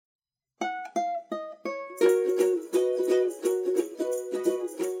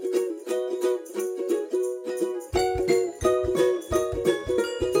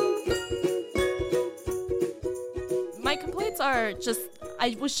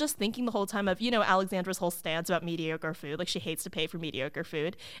I was just thinking the whole time of, Alexandra's whole stance about mediocre food. Like, she hates to pay for mediocre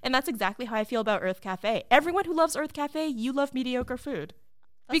food. And that's exactly how I feel about Earth Cafe. Everyone who loves Earth Cafe, you love mediocre food.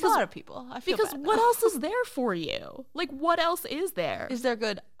 That's a lot of people. I feel because bad. What else is there for you? Like, what else is there? Is there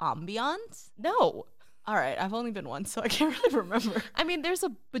good ambiance? No. All right, I've only been once, so I can't really remember. I mean, there's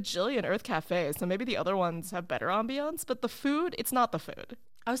a bajillion Earth Cafes, so maybe the other ones have better ambiance, but the food, it's not the food.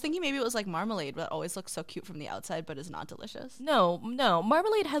 I was thinking maybe it was like Marmalade, that always looks so cute from the outside, but is not delicious. No.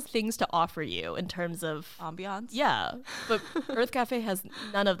 Marmalade has things to offer you in terms of ambiance. Yeah, but Earth Cafe has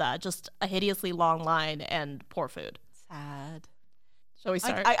none of that, just a hideously long line and poor food. Sad. Shall we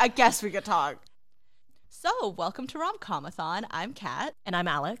start? I guess we could talk. So, welcome to Rom-Comathon. I'm Kat. And I'm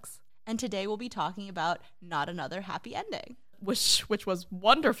Alex. And today we'll be talking about Not Another Happy Ending. Which was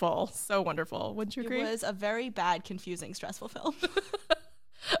wonderful. So wonderful. Wouldn't you agree? It was a very bad, confusing, stressful film.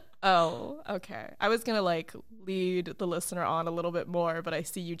 Oh, okay. I was going to lead the listener on a little bit more, but I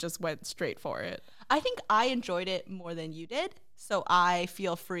see you just went straight for it. I think I enjoyed it more than you did, so I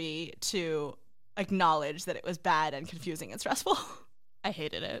feel free to acknowledge that it was bad and confusing and stressful. I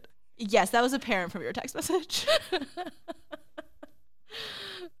hated it. Yes, that was apparent from your text message.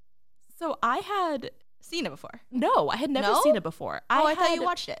 So I had seen it before. No, I had never seen it before. I thought you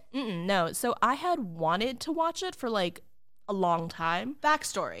watched it. No, so I had wanted to watch it for a long time.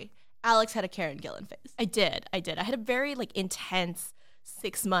 Backstory. Alex had a Karen Gillan phase. I did. I had a very intense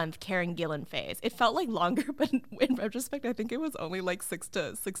 6-month Karen Gillan phase. It felt like longer, but in retrospect, I think it was only 6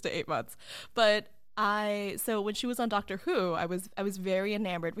 to 8 months. But so when she was on Doctor Who, I was very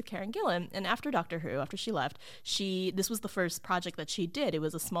enamored with Karen Gillan. And after Doctor Who, after she left, this was the first project that she did. It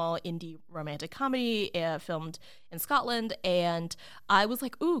was a small indie romantic comedy filmed in Scotland. And I was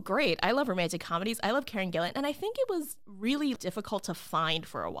like, ooh, great. I love romantic comedies. I love Karen Gillan. And I think it was really difficult to find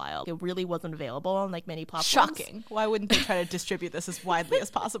for a while. It really wasn't available on many platforms. Shocking. Why wouldn't they try to distribute this as widely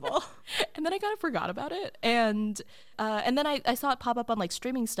as possible? And then I kind of forgot about it. And then I saw it pop up on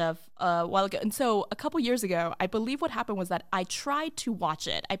streaming stuff a while ago. And so a couple years ago, I believe what happened was that I tried to watch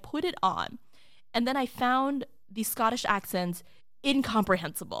it. I put it on, and then I found the Scottish accents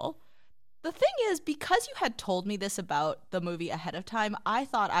incomprehensible. The thing is, because you had told me this about the movie ahead of time, I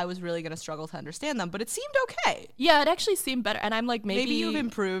thought I was really going to struggle to understand them, but it seemed okay. Yeah, it actually seemed better, and I'm maybe you've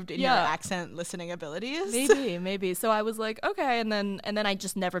improved in your accent listening abilities. Maybe. So I was okay, and then I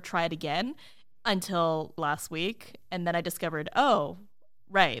just never tried again until last week, and then I discovered, oh,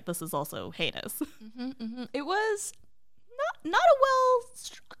 right, this is also heinous. It was not a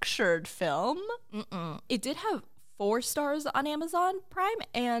well-structured film. It did have 4 stars on Amazon Prime,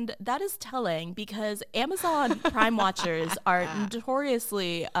 and that is telling because Amazon Prime watchers are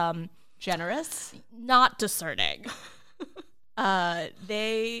notoriously generous, not discerning.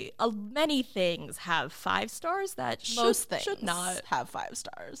 Many things have 5 stars that most things should not have 5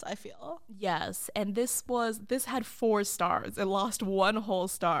 stars, I feel. Yes, and this had 4 stars. It lost 1 whole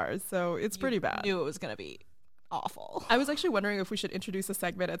star, so it's pretty bad. Knew it was gonna be awful. I was actually wondering if we should introduce a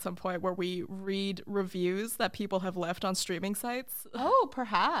segment at some point where we read reviews that people have left on streaming sites. Oh,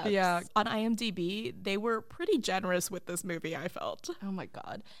 perhaps. Yeah, on IMDb, they were pretty generous with this movie, I felt. Oh my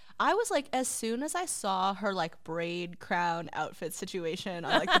god. I was as soon as I saw her braid crown outfit situation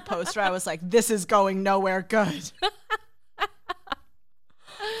on the poster, I was like, this is going nowhere good.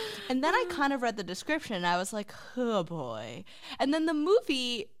 And then I kind of read the description and I was like, oh boy. And then the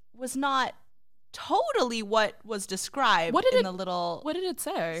movie was not totally what was described what did it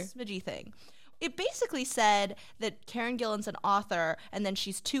say? Smidgy thing. It basically said that Karen Gillan's an author and then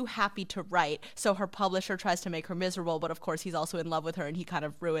she's too happy to write, so her publisher tries to make her miserable, but of course he's also in love with her and he kind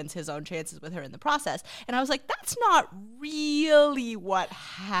of ruins his own chances with her in the process. And I was like, that's not really what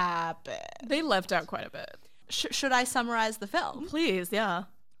happened. They left out quite a bit. Should I summarize the film? Please, yeah.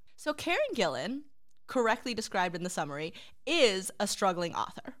 So Karen Gillan, correctly described in the summary, is a struggling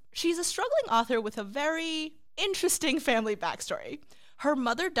author. She's a struggling author with a very interesting family backstory. Her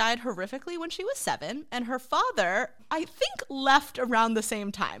mother died horrifically when she was 7, and her father, I think, left around the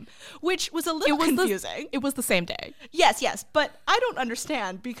same time, which was a little confusing. It was the same day. Yes, but I don't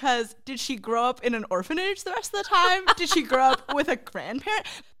understand, because did she grow up in an orphanage the rest of the time? Did she grow up with a grandparent?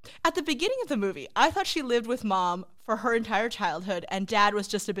 At the beginning of the movie, I thought she lived with mom for her entire childhood, and dad was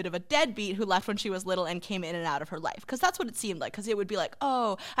just a bit of a deadbeat who left when she was little and came in and out of her life. Because that's what it seemed like. Because it would be like,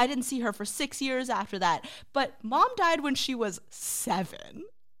 oh, I didn't see her for 6 years after that. But mom died when she was 7.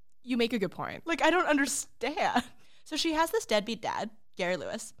 You make a good point. I don't understand. So she has this deadbeat dad, Gary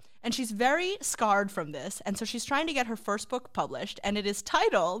Lewis, and she's very scarred from this. And so she's trying to get her first book published, and it is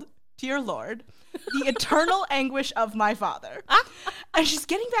titled dear Lord, the eternal anguish of my father. And she's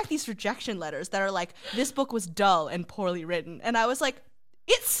getting back these rejection letters that are like, this book was dull and poorly written. And I was like,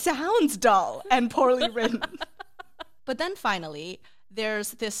 it sounds dull and poorly written. But then finally,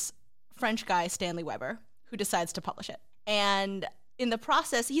 there's this French guy, Stanley Weber, who decides to publish it. And in the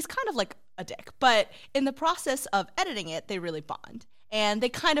process, he's kind of like a dick, but in the process of editing it, they really bond. And they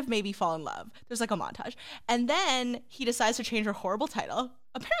kind of maybe fall in love. There's like a montage. And then he decides to change her horrible title,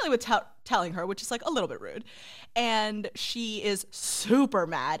 apparently without telling her, which is like a little bit rude. And she is super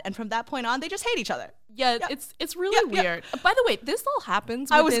mad. And from that point on, they just hate each other. Yeah, yep. It's really weird. Yep. By the way, this all happens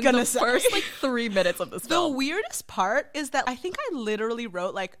within the first like 3 minutes of this film. The weirdest part is that I think I literally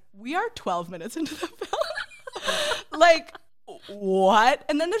wrote like, we are 12 minutes into the film. Like, what?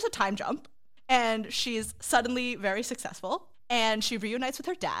 And then there's a time jump. And she's suddenly very successful. And she reunites with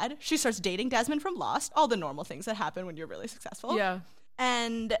her dad. She starts dating Desmond from Lost. All the normal things that happen when you're really successful. Yeah.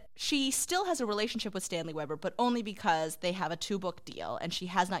 And she still has a relationship with Stanley Weber, but only because they have a 2-book deal and she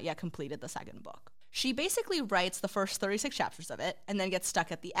has not yet completed the 2nd book. She basically writes the first 36 chapters of it and then gets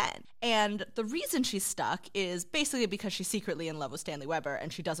stuck at the end. And the reason she's stuck is basically because she's secretly in love with Stanley Weber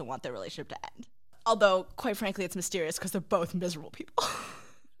and she doesn't want their relationship to end. Although, quite frankly, it's mysterious because they're both miserable people.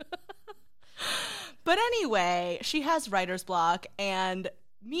 But anyway, she has writer's block, and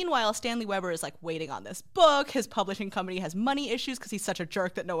meanwhile, Stanley Weber is like waiting on this book. His publishing company has money issues because he's such a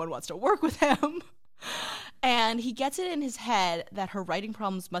jerk that no one wants to work with him. And he gets it in his head that her writing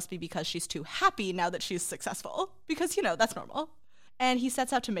problems must be because she's too happy now that she's successful. Because, you know, that's normal. And he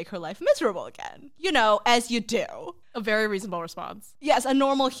sets out to make her life miserable again. You know, as you do. A very reasonable response. Yes, a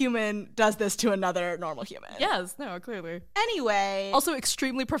normal human does this to another normal human. Yes, no, clearly. Anyway. Also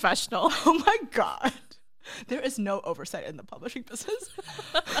extremely professional. Oh my God. There is no oversight in the publishing business.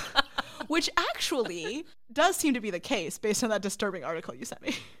 Which actually does seem to be the case based on that disturbing article you sent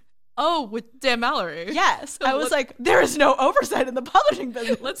me. Oh, with Dan Mallory. Yes. I was like, there is no oversight in the publishing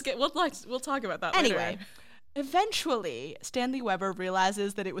business. We'll talk about that later. Anyway. Eventually, Stanley Weber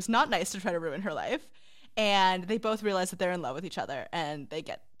realizes that it was not nice to try to ruin her life, and they both realize that they're in love with each other, and they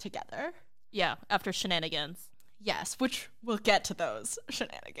get together. Yeah, after shenanigans. Yes, which we'll get to those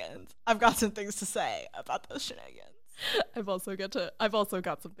shenanigans. I've got some things to say about those shenanigans. I've also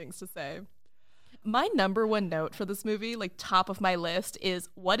got some things to say. My number one note for this movie, like top of my list, is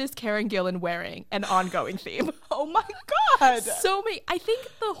what is Karen Gillan wearing? An ongoing theme. Oh my God. So many. I think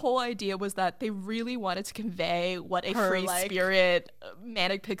the whole idea was that they really wanted to convey what a free spirit,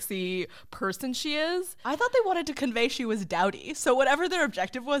 manic pixie person she is. I thought they wanted to convey she was dowdy. So whatever their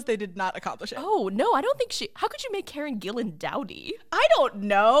objective was, they did not accomplish it. Oh, no, I don't think how could you make Karen Gillan dowdy? I don't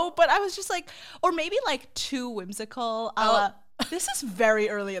know, but I was just like, or maybe like too whimsical. This is very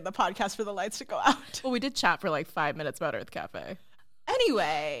early in the podcast for the lights to go out. Well, we did chat for like 5 minutes about Earth Cafe.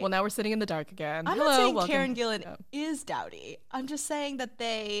 Anyway. Well, now we're sitting in the dark again. I'm not saying Karen Gillan is dowdy. I'm just saying that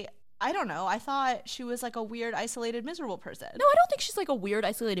I don't know. I thought she was like a weird, isolated, miserable person. No, I don't think she's like a weird,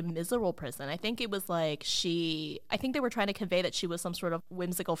 isolated, miserable person. I think it was like I think they were trying to convey that she was some sort of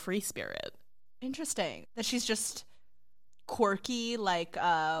whimsical free spirit. Interesting. That she's just quirky, like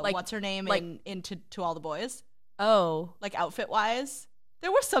what's her name in To All the Boys? Oh. Like outfit-wise?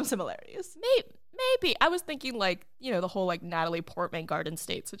 There were some similarities. Maybe. I was thinking like, you know, the whole like Natalie Portman Garden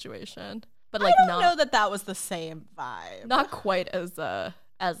State situation. But like I don't know that was the same vibe. Not quite as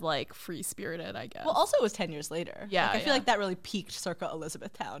like free-spirited, I guess. Well, also it was 10 years later. Yeah. Like, I feel like that really peaked circa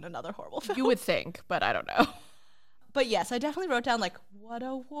Elizabethtown, another horrible film. You would think, but I don't know. But yes, I definitely wrote down like, what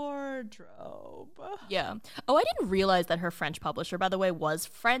a wardrobe. Yeah. Oh, I didn't realize that her French publisher, by the way, was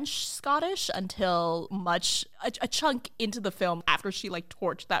French-Scottish until a chunk into the film after she like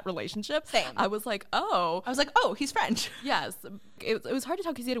torched that relationship. Same. I was like, oh. He's French. Yes. It was hard to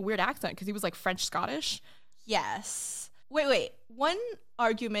tell because he had a weird accent because he was like French-Scottish. Yes. Wait. One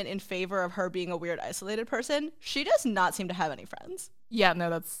argument in favor of her being a weird, isolated person, she does not seem to have any friends. Yeah, no,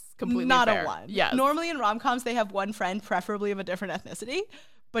 that's completely not fair. A one. Yes. Normally in rom-coms, they have one friend, preferably of a different ethnicity,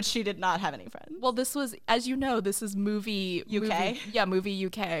 but she did not have any friends. Well, this was, as you know, this is Movie UK. Movie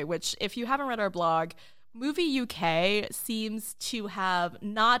UK, which if you haven't read our blog, Movie UK seems to have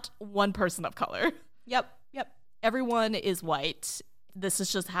not one person of color. Yep. Everyone is white. This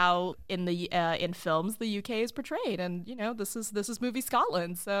is just how in films the UK is portrayed, and you know this is Movie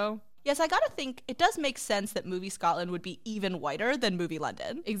Scotland, so. Yes, I gotta think, it does make sense that Movie Scotland would be even whiter than Movie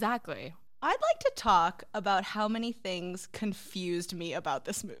London. Exactly. I'd like to talk about how many things confused me about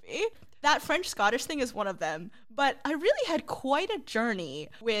this movie. That French-Scottish thing is one of them, but I really had quite a journey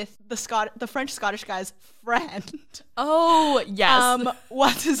with the French-Scottish guy's friend. Oh, yes.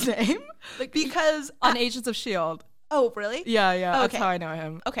 What's his name? Because on Agents of S.H.I.E.L.D. Oh, really? Yeah, yeah. Okay. That's how I know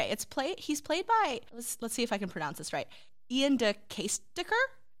him. Okay, he's played by, let's see if I can pronounce this right. Ian de Caestecker?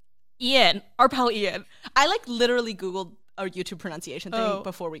 Ian. Our pal Ian. I literally Googled a YouTube pronunciation thing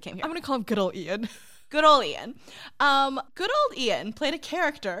before we came here. I'm going to call him good old Ian. Good old Ian. Good old Ian played a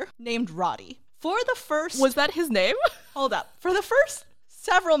character named Roddy. For the first... Was that his name? Hold up. For the first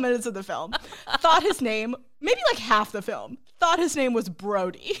several minutes of the film, thought his name, maybe half the film, thought his name was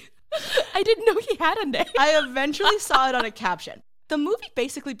Brody. I didn't know he had a name. I eventually saw it on a caption. The movie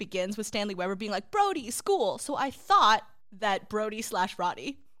basically begins with Stanley Weber being like, Brody, school. So I thought that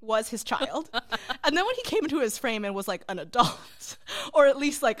Brody/Roddy was his child. And then when he came into his frame and was an adult, or at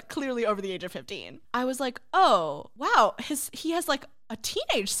least clearly over the age of 15, I was like, oh, wow, he has a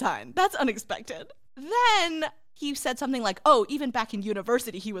teenage son. That's unexpected. Then he said something like, oh, even back in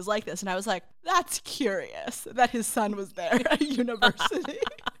university, he was like this. And I was like, that's curious that his son was there at university.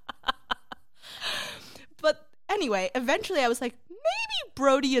 But anyway, eventually I was like, maybe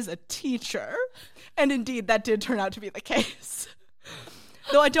Brody is a teacher. And indeed, that did turn out to be the case.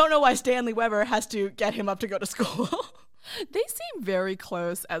 Though I don't know why Stanley Weber has to get him up to go to school. They seem very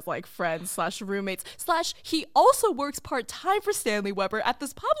close as friends/roommates / he also works part-time for Stanley Weber at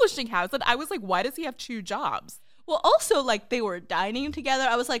this publishing house. And I was like, why does he have 2 jobs? Well, also, they were dining together.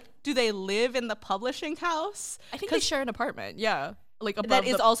 I was like, do they live in the publishing house? I think they share an apartment, yeah. That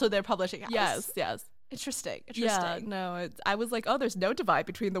is also their publishing house. Yes, yes. Interesting. Yeah, no, I was like, oh, there's no divide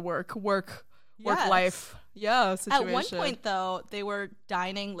between the work life. Yeah, situation. At one point, though, they were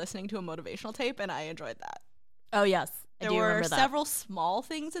dining, listening to a motivational tape, and I enjoyed that. Oh, yes. There were several small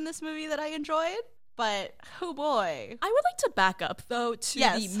things in this movie that I enjoyed, but oh boy. I would like to back up, though, to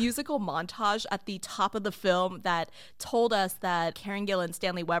the musical montage at the top of the film that told us that Karen Gillan and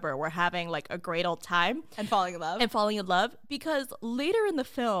Stanley Weber were having a great old time. And falling in love. Because later in the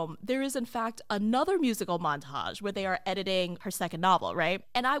film, there is in fact another musical montage where they are editing her second novel, right?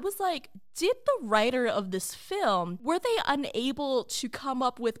 And I was like, did the writer of this film, were they unable to come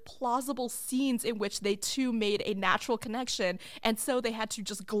up with plausible scenes in which they two made a natural connection? And so they had to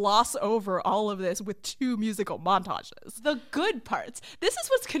just gloss over all of this with 2 musical montages. The good parts. This is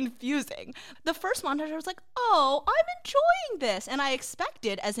what's confusing. The first montage, I was like, oh, I'm enjoying this. And I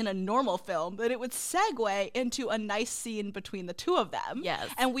expected, as in a normal film, that it would segue into a nice scene between the 2 of them. Yes.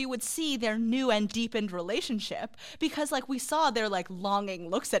 And we would see their new and deepened relationship because we saw their longing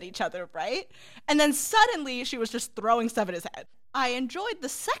looks at each other, right? And then suddenly she was just throwing stuff at his head. I enjoyed the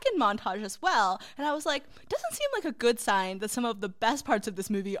second montage as well, and I was like, doesn't seem like a good sign that some of the best parts of this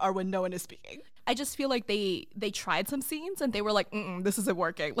movie are when no one is speaking. I just feel like they tried some scenes and they were like, this isn't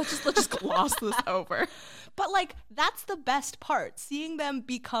working. Let's just gloss this over. But that's the best part. Seeing them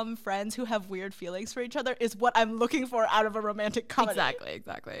become friends who have weird feelings for each other is what I'm looking for out of a romantic comedy.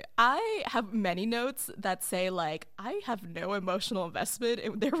 Exactly. I have many notes that say I have no emotional investment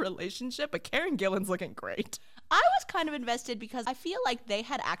in their relationship, but Karen Gillan's looking great. I was kind of invested because I feel like they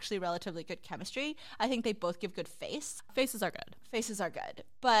had actually relatively good chemistry. I think they both give good face. Faces are good.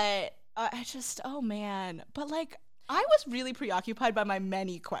 But I just, oh man. But I was really preoccupied by my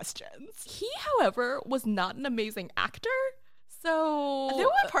many questions. He, however, was not an amazing actor. So there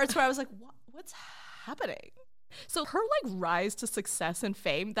were parts where I was like, what's happening? So her rise to success and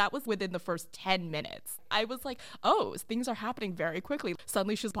fame, that was within the first 10 minutes. I was like, oh, things are happening very quickly.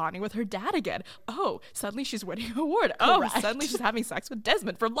 Suddenly she's bonding with her dad again. Oh, suddenly she's winning an award. Correct. Oh, suddenly she's having sex with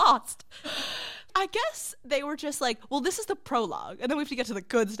Desmond from Lost. I guess they were just like, well, this is the prologue. And then we have to get to the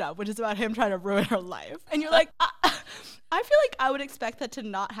good stuff, which is about him trying to ruin her life. And you're like, I feel like I would expect that to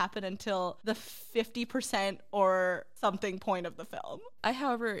not happen until the 50% or something point of the film. I,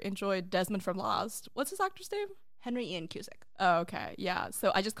 however, enjoyed Desmond from Lost. What's his actor's name? Henry Ian Cusick. Oh, okay. Yeah.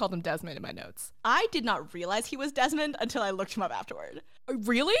 So I just called him Desmond in my notes. I did not realize he was Desmond until I looked him up afterward.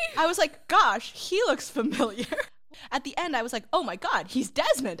 Really? I was like, gosh, he looks familiar. At the end, I was like, oh my God, he's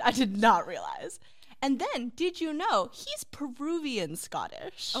Desmond. I did not realize. And then, did you know, he's Peruvian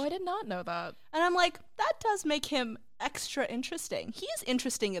Scottish. Oh, I did not know that. And I'm like, that does make him extra interesting. He is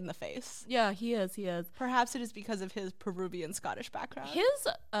interesting in the face. Yeah, he is. Perhaps it is because of his Peruvian Scottish background.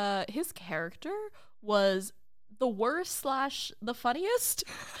 His character was the worst / the funniest.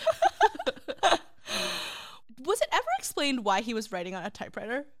 Was it ever explained why he was writing on a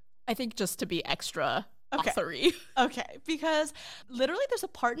typewriter? I think just to be extra author-y. Okay, because literally there's a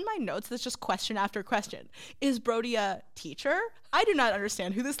part in my notes that's just question after question. Is Brody a teacher? I do not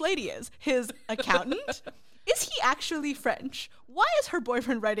understand who this lady is. His accountant? Is he actually French? Why is her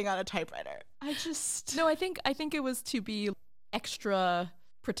boyfriend writing on a typewriter? No, I think it was to be extra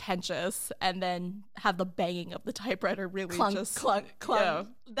pretentious, and then have the banging of the typewriter really clunk, just clunk.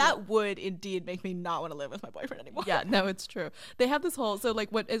 That would indeed make me not want to live with my boyfriend anymore. Yeah, no, it's true. They have this whole, so like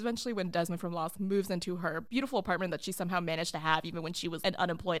eventually when Desmond from Lost moves into her beautiful apartment that she somehow managed to have even when she was an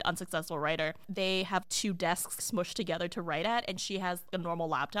unemployed, unsuccessful writer, they have 2 desks smushed together to write at, and she has a normal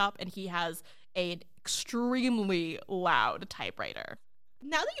laptop and he has an extremely loud typewriter.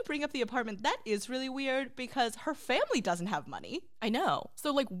 Now that you bring up the apartment, that is really weird because her family doesn't have money. I know.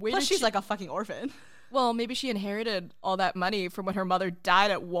 So like Plus she's like a fucking orphan. Well, maybe she inherited all that money from when her mother died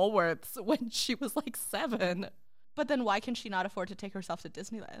at Woolworths when she was like 7. But then why can she not afford to take herself to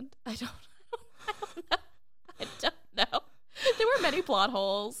Disneyland? I don't know. There were many plot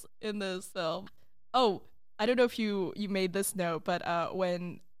holes in this film. Oh, I don't know if you made this note, but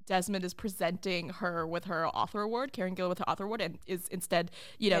when Desmond is presenting her with her author award, Karen Gillan with her author award, and is instead,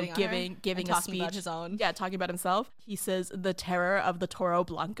 giving a speech about his own. Yeah, talking about himself. He says the terror of the Toro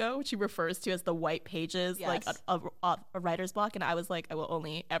Blanco, which he refers to as the white pages, yes. Like a writer's block. And I was like, I will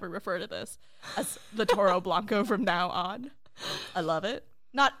only ever refer to this as the Toro Blanco from now on. I love it.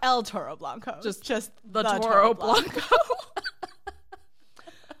 Not El Toro Blanco. Just the Toro Blanco.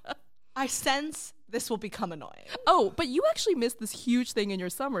 I sense this will become annoying. Oh, but you actually missed this huge thing in your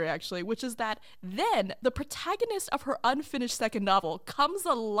summary, actually, which is that then the protagonist of her unfinished second novel comes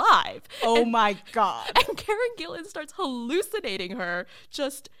alive. Oh my God. And Karen Gillan starts hallucinating her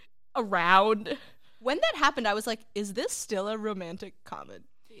just around. When that happened, I was like, is this still a romantic comedy?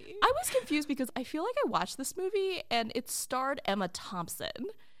 I was confused because I feel like I watched this movie and it starred Emma Thompson.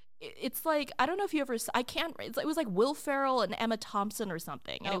 It's like, I don't know if you ever, it was like Will Ferrell and Emma Thompson or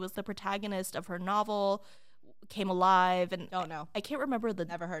something. And it was the protagonist of her novel, came alive. And oh, no. I can't remember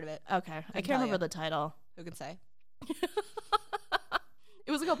Never heard of it. Okay. I can't remember the title. Who can say? It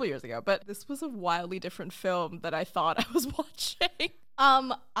was a couple years ago, but this was a wildly different film that I thought I was watching.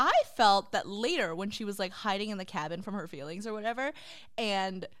 I felt that later when she was like hiding in the cabin from her feelings or whatever,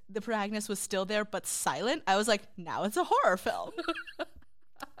 and the protagonist was still there but silent, I was like, now it's a horror film.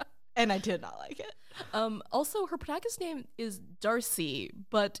 And I did not like it. Also, her protagonist's name is Darcy,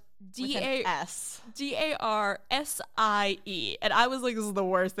 but D-A-R-S-I-E. And I was like, this is the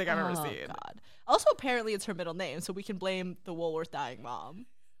worst thing I've ever seen. God. Also, apparently it's her middle name, so we can blame the Woolworth dying mom.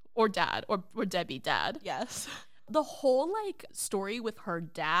 Or dad, or Debbie dad. Yes. The whole, like, story with her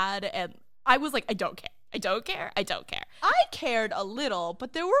dad, and I was like, I don't care. I cared a little,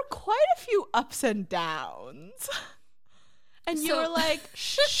 but there were quite a few ups and downs. And you were like,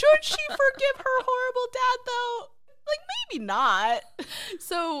 should she forgive her horrible dad, though? Like, maybe not.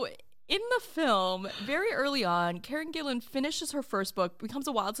 So, in the film, very early on, Karen Gillan finishes her first book, becomes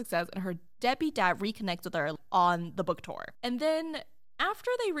a wild success, and her deadbeat dad reconnects with her on the book tour. And then, after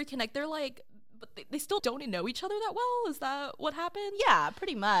they reconnect, they're like, but they still don't know each other that well? Is that what happened? Yeah,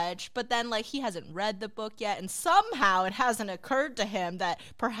 pretty much. But then, like, he hasn't read the book yet, and somehow it hasn't occurred to him that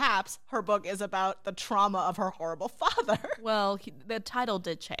perhaps her book is about the trauma of her horrible father. Well, the title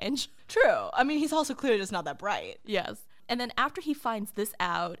did change. True. I mean, he's also clearly just not that bright. Yes. And then after he finds this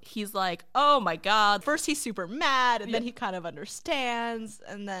out, he's like, oh my God. First he's super mad, and then he kind of understands,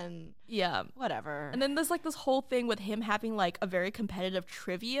 and then... Yeah. Whatever. And then there's like this whole thing with him having like a very competitive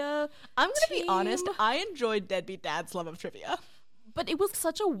trivia I'm going to be honest, I enjoyed Deadbeat Dad's love of trivia. But it was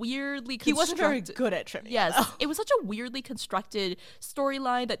such a weirdly constructed... He wasn't very good at trivia. Yes. Though. It was such a weirdly constructed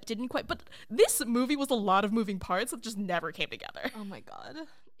storyline that didn't quite... But this movie was a lot of moving parts that just never came together. Oh my God.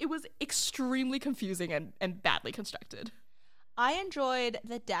 It was extremely confusing and badly constructed. I enjoyed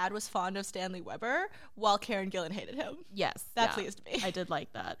that Dad was fond of Stanley Weber while Karen Gillan hated him. Yes. That pleased me. I did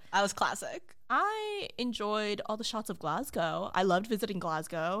like that. That was classic. I enjoyed all the shots of Glasgow. I loved visiting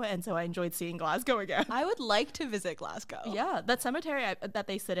Glasgow, and so I enjoyed seeing Glasgow again. I would like to visit Glasgow. Yeah, that cemetery that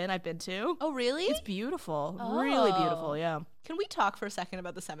they sit in, I've been to. Oh, really? It's beautiful. Oh. Really beautiful, yeah. Can we talk for a second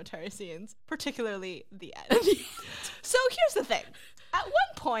about the cemetery scenes, particularly the end? So here's the thing. At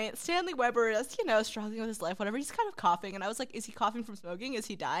one point, Stanley Weber is, struggling with his life, whatever. He's kind of coughing, and I was like, is he coughing from smoking? Is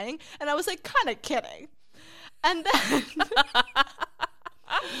he dying? And I was like, kind of kidding. And then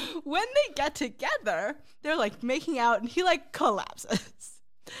when they get together, they're like making out, and he like collapses.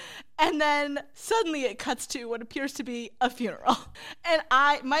 And then suddenly it cuts to what appears to be a funeral. And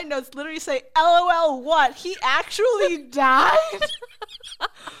my notes literally say, LOL, what? He actually died?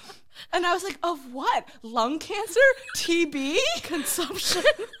 And I was like, of what? Lung cancer? TB? Consumption?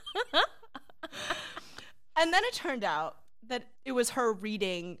 And then it turned out that it was her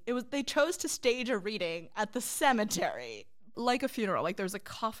reading. They chose to stage a reading at the cemetery. like a funeral. Like there's a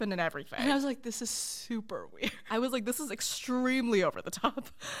coffin and everything. And I was like, this is super weird. I was like, this is extremely over the top.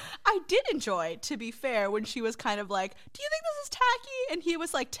 I did enjoy, to be fair, when she was kind of like, do you think this is tacky? And he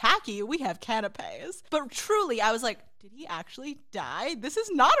was like, tacky? We have canapes. But truly, I was like, did he actually die? This is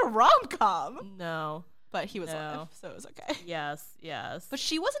not a rom-com. No. But he was alive, so it was okay. Yes. But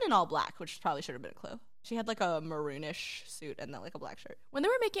she wasn't in all black, which probably should have been a clue. She had like a maroonish suit and then like a black shirt. When they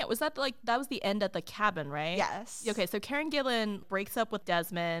were making it, was that like, that was the end at the cabin, right? Yes. Okay, so Karen Gillan breaks up with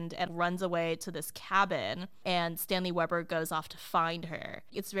Desmond and runs away to this cabin, and Stanley Weber goes off to find her.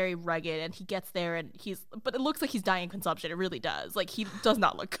 It's very rugged, and he gets there, and but it looks like he's dying of consumption. It really does. Like, he does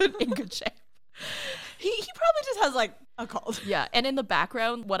not look good in good shape. He probably just has like a cold. Yeah, and in the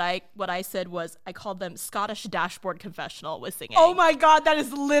background, what I said was, I called them Scottish Dashboard Confessional was singing. Oh my god, that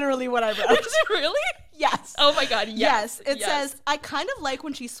is literally what I wrote. Is it really? Yes. Oh my god, yes. It says, I kind of like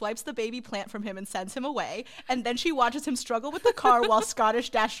when she swipes the baby plant from him and sends him away, and then she watches him struggle with the car while Scottish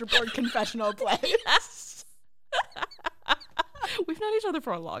Dashboard Confessional plays. Yes. We've known each other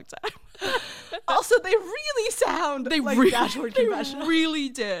for a long time. Also, they really sound like Dashboard Confessional. They really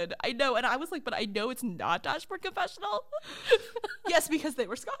did. I know. And I was like, but I know it's not Dashboard Confessional. Yes, because they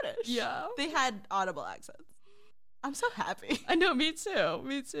were Scottish. Yeah. They had audible accents. I'm so happy. I know, me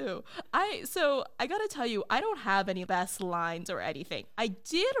too. So I gotta tell you, I don't have any best lines or anything. I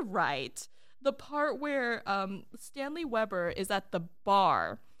did write the part where Stanley Weber is at the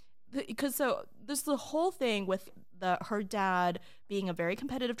bar. Because so there's the whole thing with her dad being a very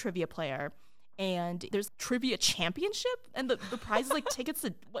competitive trivia player, and there's trivia championship, and the prize is like tickets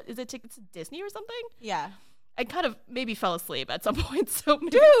to tickets to Disney or something? Yeah. I kind of maybe fell asleep at some point. So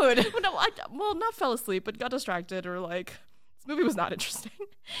maybe, dude, well, not fell asleep, but got distracted, or like this movie was not interesting.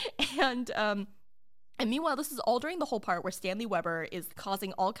 And meanwhile, this is all during the whole part where Stanley Weber is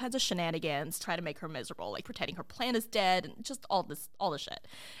causing all kinds of shenanigans, trying to make her miserable, like pretending her plant is dead, and just all this shit.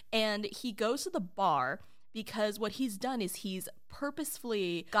 And he goes to the bar because what he's done is he's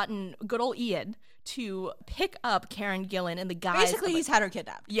purposefully gotten good old Ian to pick up Karen Gillan in the guise. Basically, he's had her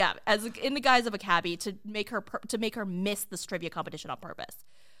kidnapped. Yeah, in the guise of a cabbie to make her miss this trivia competition on purpose.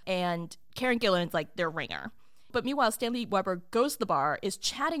 And Karen Gillan's like their ringer. But meanwhile, Stanley Weber goes to the bar, is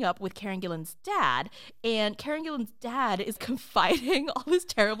chatting up with Karen Gillan's dad, and Karen Gillan's dad is confiding all this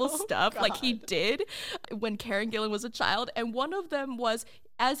terrible stuff like he did when Karen Gillan was a child. And one of them was,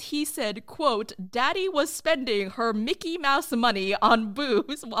 as he said, quote, "Daddy was spending her Mickey Mouse money on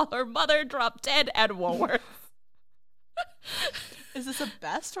booze while her mother dropped dead at Woolworths." Is this a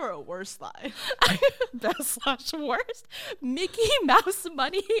best or a worst lie? Best/worst. Mickey Mouse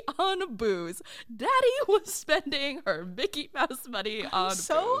money on booze. Daddy was spending her Mickey Mouse money on booze.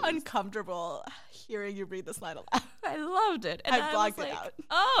 So uncomfortable hearing you read this line aloud. I loved it. And I blocked it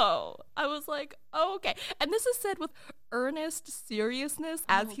out. I was like, oh, okay. And this is said with earnest seriousness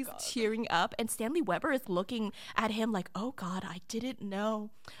as he's tearing up. And Stanley Weber is looking at him like, oh, God, I didn't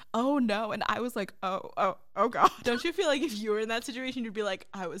know. Oh, no. And I was like, oh, God. Don't you feel like if you were in that situation, you'd be like,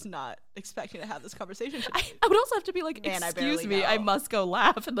 I was not expecting to have this conversation today. I would also have to be like, excuse me, I must go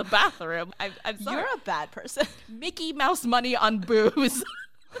laugh in the bathroom. I'm sorry. You're a bad person. Mickey Mouse money on booze.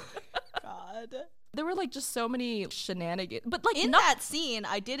 God. There were like just so many shenanigans, but like in that scene,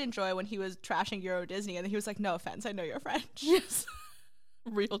 I did enjoy when he was trashing Euro Disney, and then he was like, "No offense, I know you're French." Yes,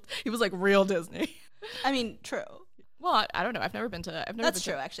 real. He was like real Disney. I mean, true. Well, I don't know. I've never been to. That's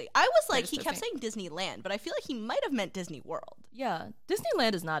true, actually. I was like, he kept saying Disneyland, but I feel like he might have meant Disney World. Yeah,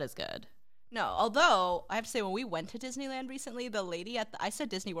 Disneyland is not as good. No, although I have to say, when we went to Disneyland recently, the lady I said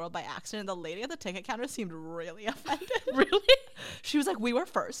Disney World by accident. The lady at the ticket counter seemed really offended. Really? She was like, "We were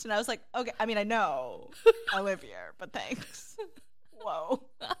first," and I was like, "Okay, I mean, I know I live here, but thanks." Whoa.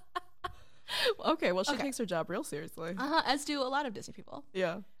 Okay, well, she takes her job real seriously. As do a lot of Disney people.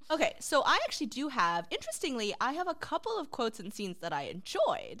 Yeah. Okay, so I actually do have, interestingly, I have a couple of quotes and scenes that I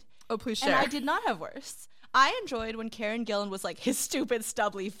enjoyed. Oh, please share. And I did not have worse. I enjoyed when Karen Gillan was like, his stupid,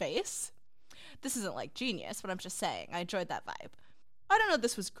 stubbly face. This isn't like genius, but I'm just saying, I enjoyed that vibe. I don't know if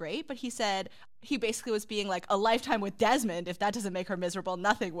this was great, but he said he basically was being like, a lifetime with Desmond. If that doesn't make her miserable,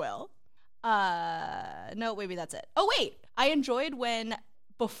 nothing will. No, maybe that's it. Oh, wait. I enjoyed when,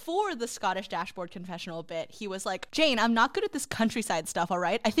 before the Scottish Dashboard Confessional bit, he was like, "Jane, I'm not good at this countryside stuff, all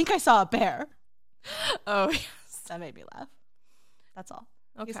right? I think I saw a bear." Oh, yes. That made me laugh. That's all.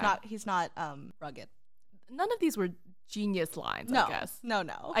 Okay. He's not rugged. None of these were genius lines, no, I guess. No.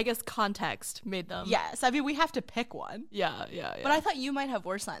 I guess context made them. Yes. I mean, we have to pick one. Yeah. But I thought you might have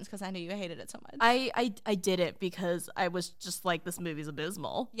worse lines because I knew you hated it so much. I did it because I was just like, this movie's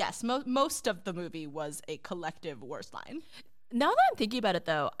abysmal. Yes. Most of the movie was a collective worst line. Now that I'm thinking about it,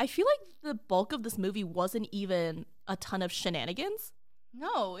 though, I feel like the bulk of this movie wasn't even a ton of shenanigans.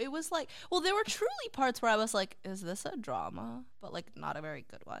 No, it was like, well, there were truly parts where I was like, is this a drama? But like not a very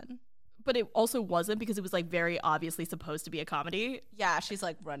good one. But it also wasn't, because it was like very obviously supposed to be a comedy. Yeah, she's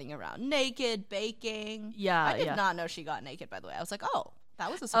like running around naked, baking. Yeah, I did not know she got naked, by the way. I was like, oh,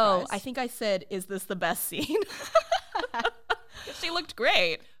 that was a Oh, surprise. I think I said, is this the best scene? She looked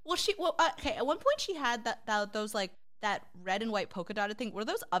great. Well, okay, at one point she had those like that red and white polka dotted thing. Were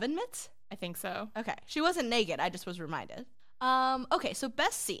those oven mitts? I think so. Okay. She wasn't naked. I just was reminded. Okay, so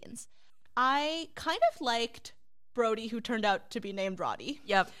best scenes. I kind of liked Brody, who turned out to be named Roddy.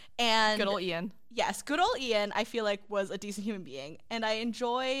 Yep. And good old Ian. Yes, good old Ian, I feel like was a decent human being. And I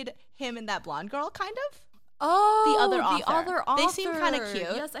enjoyed him and that blonde girl, kind of. Oh, the other author. They seem kind of cute.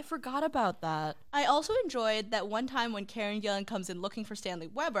 Yes, I forgot about that. I also enjoyed that one time when Karen Gillan comes in looking for Stanley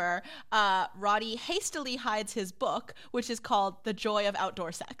Weber, Roddy hastily hides his book, which is called The Joy of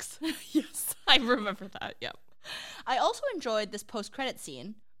Outdoor Sex. Yes, I remember that, yep. I also enjoyed this post-credit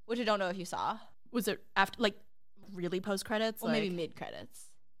scene, which I don't know if you saw. Was it after, like, really post-credits? Well, maybe mid-credits.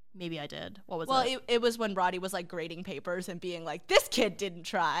 Maybe I did. What was it? Well, it was when Roddy was, like, grading papers and being like, this kid didn't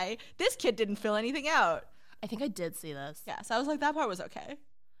try. This kid didn't fill anything out. I think I did see this. Yeah, so I was like, that part was okay.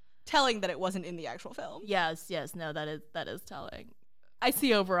 Telling that it wasn't in the actual film. Yes, no, that is telling. I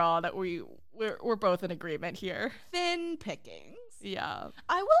see overall that we're both in agreement here. Thin pickings. Yeah.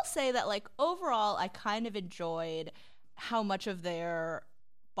 I will say that, like, overall, I kind of enjoyed how much of their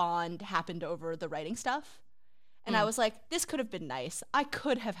bond happened over the writing stuff. And I was like, this could have been nice. I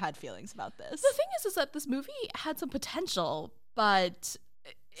could have had feelings about this. The thing is that this movie had some potential, but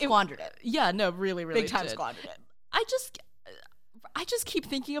squandered it. Yeah, no, really big time squandered it. I just keep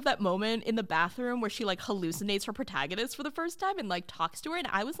thinking of that moment in the bathroom where she like hallucinates her protagonist for the first time and like talks to her, and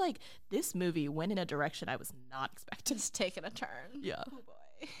I was like, this movie went in a direction I was not expecting. It's taken a turn. Yeah. Oh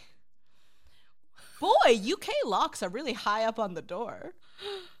boy. UK locks are really high up on the door.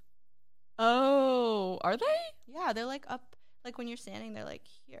 Oh, are they? Yeah, they're like up, like when you're standing, they're like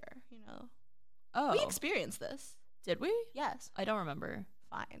here, you know. Oh. We experienced this. Did we? Yes. I don't remember.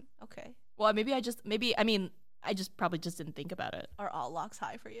 Fine. Okay. Well, I just probably just didn't think about it. Are all locks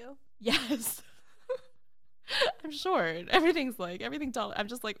high for you? Yes. I'm short. Everything's tall. I'm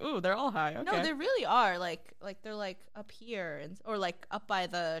just like, ooh, they're all high. Okay. No, they really are. Like they're like up here or like up by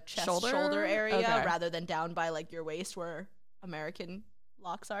the chest shoulder area, okay, rather than down by like your waist where American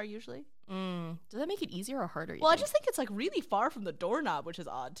locks are usually. Does that make it easier or harder? Well, I just think it's like really far from the doorknob, which is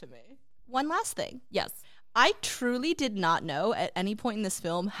odd to me. One last thing. Yes. I truly did not know at any point in this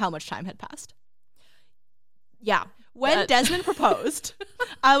film how much time had passed. Yeah. When Desmond proposed,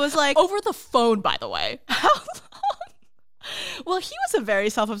 I was like... Over the phone, by the way. How long? Well, he was a very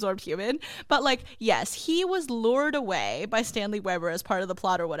self-absorbed human, but like, yes, he was lured away by Stanley Weber as part of the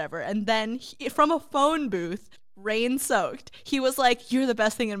plot or whatever, and then from a phone booth, rain-soaked, he was like, you're the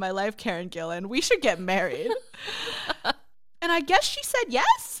best thing in my life, Karen Gillan. We should get married. And I guess she said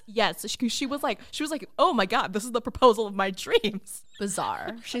yes? Yes. She was like, oh my God, this is the proposal of my dreams.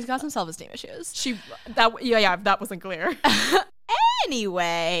 Bizarre. She's got some self-esteem issues. That wasn't clear.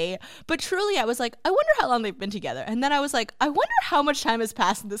 Anyway, but truly I was like, I wonder how long they've been together. And then I was like, I wonder how much time has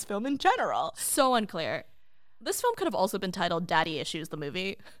passed in this film in general. So unclear. This film could have also been titled Daddy Issues, the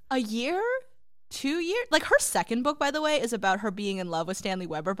movie. A year? 2 years? Like, her second book, by the way, is about her being in love with Stanley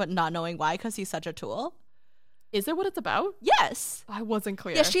Weber, but not knowing why because he's such a tool. Is it what it's about? Yes. I wasn't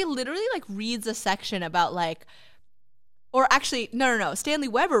clear. Yeah, she literally, like, reads a section about, like... Or actually, no. Stanley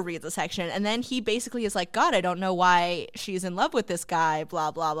Weber reads a section, and then he basically is like, God, I don't know why she's in love with this guy,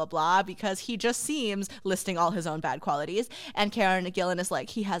 blah, blah, blah, blah, because he just seems, listing all his own bad qualities, and Karen Gillan is like,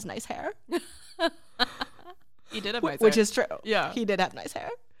 he has nice hair. He did have nice hair. Which is true. Yeah. He did have nice hair.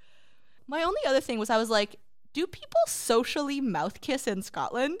 My only other thing was I was like, do people socially mouth kiss in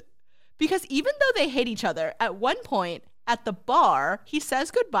Scotland? Because even though they hate each other, at one point, at the bar, he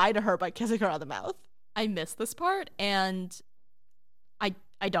says goodbye to her by kissing her on the mouth. I missed this part, and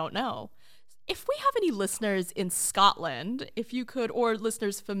I don't know. If we have any listeners in Scotland, if you could, or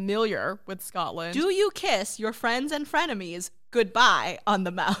listeners familiar with Scotland. Do you kiss your friends and frenemies goodbye on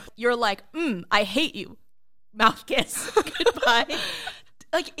the mouth? You're like, I hate you. Mouth kiss. Goodbye.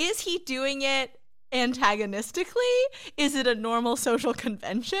 Like, is he doing it antagonistically? Is it a normal social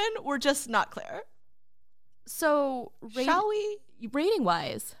convention? We're just not clear. So, shall we?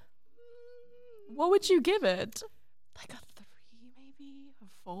 Rating-wise, what would you give it? Like a 3, maybe? A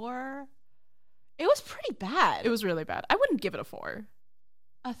 4? It was pretty bad. It was really bad. I wouldn't give it a 4.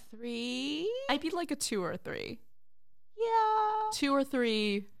 A 3? I'd be like a 2 or a 3. Yeah. 2 or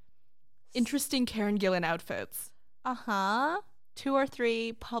 3 interesting Karen Gillan outfits. Uh-huh. 2 or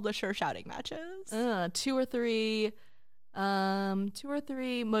 3 publisher shouting matches. 2 or 3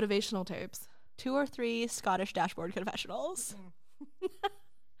 motivational tapes. 2 or 3 Scottish dashboard confessionals.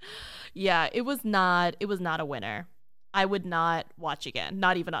 Yeah, it was not a winner. I would not watch again,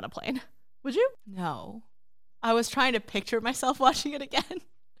 not even on a plane. Would you? No. I was trying to picture myself watching it again.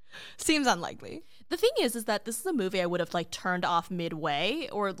 Seems unlikely. The thing is that this is a movie I would have like turned off midway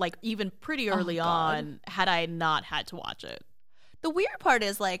or like even pretty early on had I not had to watch it. The weird part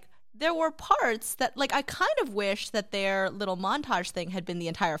is like there were parts that like I kind of wish that their little montage thing had been the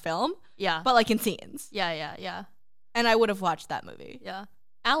entire film. Yeah. But like in scenes. Yeah. And I would have watched that movie. Yeah.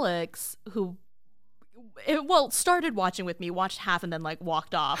 Alex, who started watching with me, watched half and then like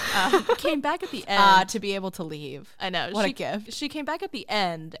walked off, came back at the end. To be able to leave. I know. What a gift. She came back at the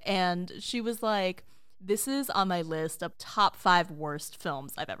end and she was like, this is on my list of top 5 worst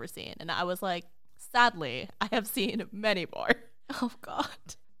films I've ever seen. And I was like, sadly, I have seen many more. Oh, God.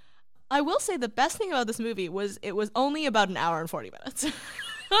 I will say the best thing about this movie was it was only about an hour and 40 minutes.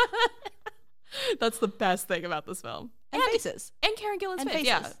 That's the best thing about this film. And faces. And Karen Gillan's face.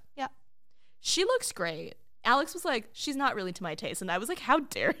 Yeah. She looks great. Alex was like, she's not really to my taste. And I was like, how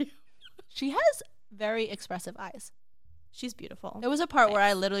dare you? She has very expressive eyes. She's beautiful. There was a part where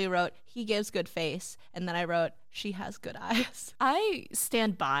I literally wrote, he gives good face. And then I wrote, she has good eyes. I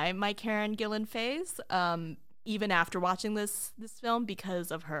stand by my Karen Gillan face, even after watching this film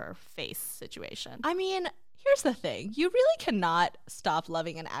because of her face situation. I mean, here's the thing. You really cannot stop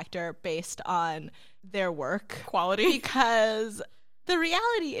loving an actor based on their work quality. Because the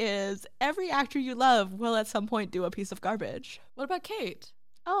reality is every actor you love will at some point do a piece of garbage. What about Kate?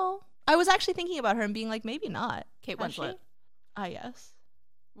 Oh, I was actually thinking about her and being like, maybe not. Kate Winslet. Yes.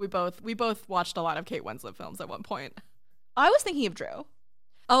 We both watched a lot of Kate Winslet films at one point. I was thinking of Drew.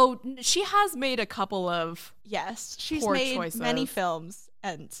 Oh, she has made a couple of she's made choices. Many films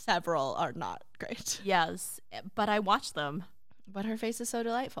and several are not great. Yes, but I watched them. But her face is so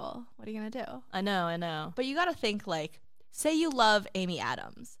delightful. What are you going to do? I know. But you got to think like, say you love Amy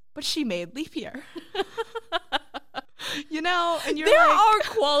Adams, but she made Leap Year. You know, and you're there are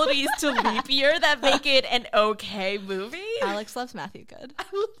qualities to Leap Year that make it an okay movie. Alex loves Matthew Good.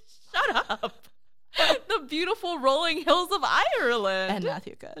 Shut up. The beautiful rolling hills of Ireland. And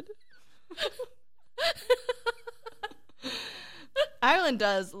Matthew Good. Ireland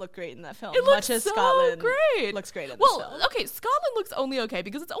does look great in that film. It looks so Scotland great. Looks great in this film. Well, okay, Scotland looks only okay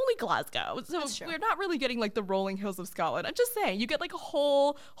because it's only Glasgow. So we're not really getting like the rolling hills of Scotland. I'm just saying, you get like a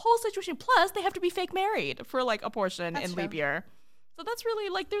whole situation. Plus, they have to be fake married for like a portion in Leap Year. So that's really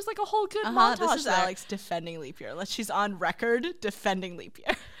like, there's like a whole good montage. This is there. Alex defending Leap Year. She's on record defending Leap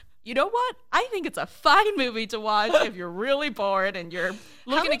Year. You know what? I think it's a fine movie to watch if you're really bored and you're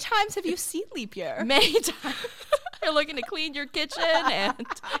looking. How many times have you seen Leap Year? Many times. You're looking to clean your kitchen and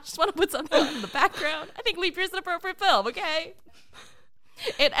just want to put something on in the background. I think Leap Year is an appropriate film, okay?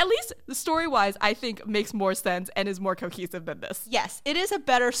 It, at least story-wise, I think makes more sense and is more cohesive than this. Yes, it is a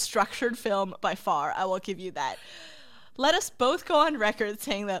better structured film by far. I will give you that. Let us both go on record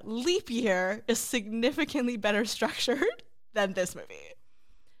saying that Leap Year is significantly better structured than this movie.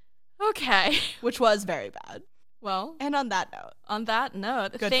 Okay. Which was very bad. Well. And on that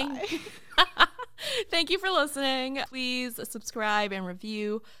note. Goodbye. Thank you for listening. Please subscribe and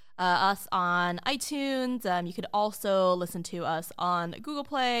review us on iTunes. You could also listen to us on Google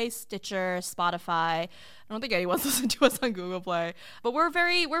Play, Stitcher, Spotify. I don't think anyone's listened to us on Google Play, but we're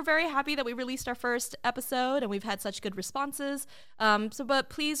very happy that we released our first episode and we've had such good responses. But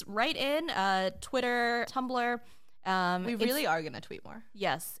please write in Twitter, Tumblr. We really are going to tweet more.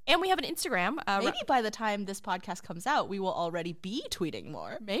 Yes. And we have an Instagram. Maybe by the time this podcast comes out, we will already be tweeting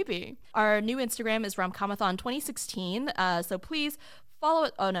more. Maybe. Our new Instagram is Romcomathon 2016. So please follow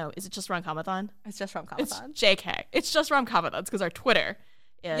it. Oh, no. Is it just Romcomathon? It's just Romcomathon. It's JK. It's just Romcomathon. It's because our Twitter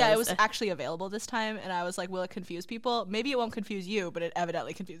is... Yeah, it was actually available this time. And I was like, will it confuse people? Maybe it won't confuse you, but it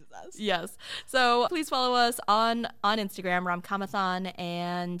evidently confuses us. Yes. So please follow us on Instagram, Romcomathon.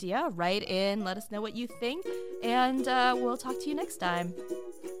 And yeah, write in. Let us know what you think. And we'll talk to you next time.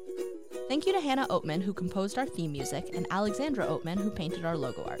 Thank you to Hannah Oatman, who composed our theme music, and Alexandra Oatman, who painted our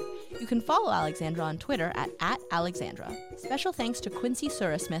logo art. You can follow Alexandra on Twitter at @Alexandra. Special thanks to Quincy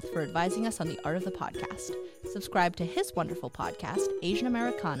Surasmith for advising us on the art of the podcast. Subscribe to his wonderful podcast, Asian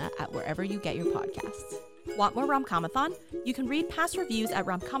Americana, at wherever you get your podcasts. Want more Romcomathon? You can read past reviews at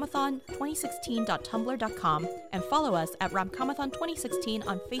romcomathon2016.tumblr.com and follow us at romcomathon2016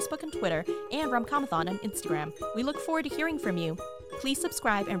 on Facebook and Twitter and Romcomathon on Instagram. We look forward to hearing from you. Please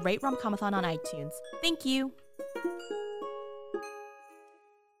subscribe and rate Romcomathon on iTunes. Thank you!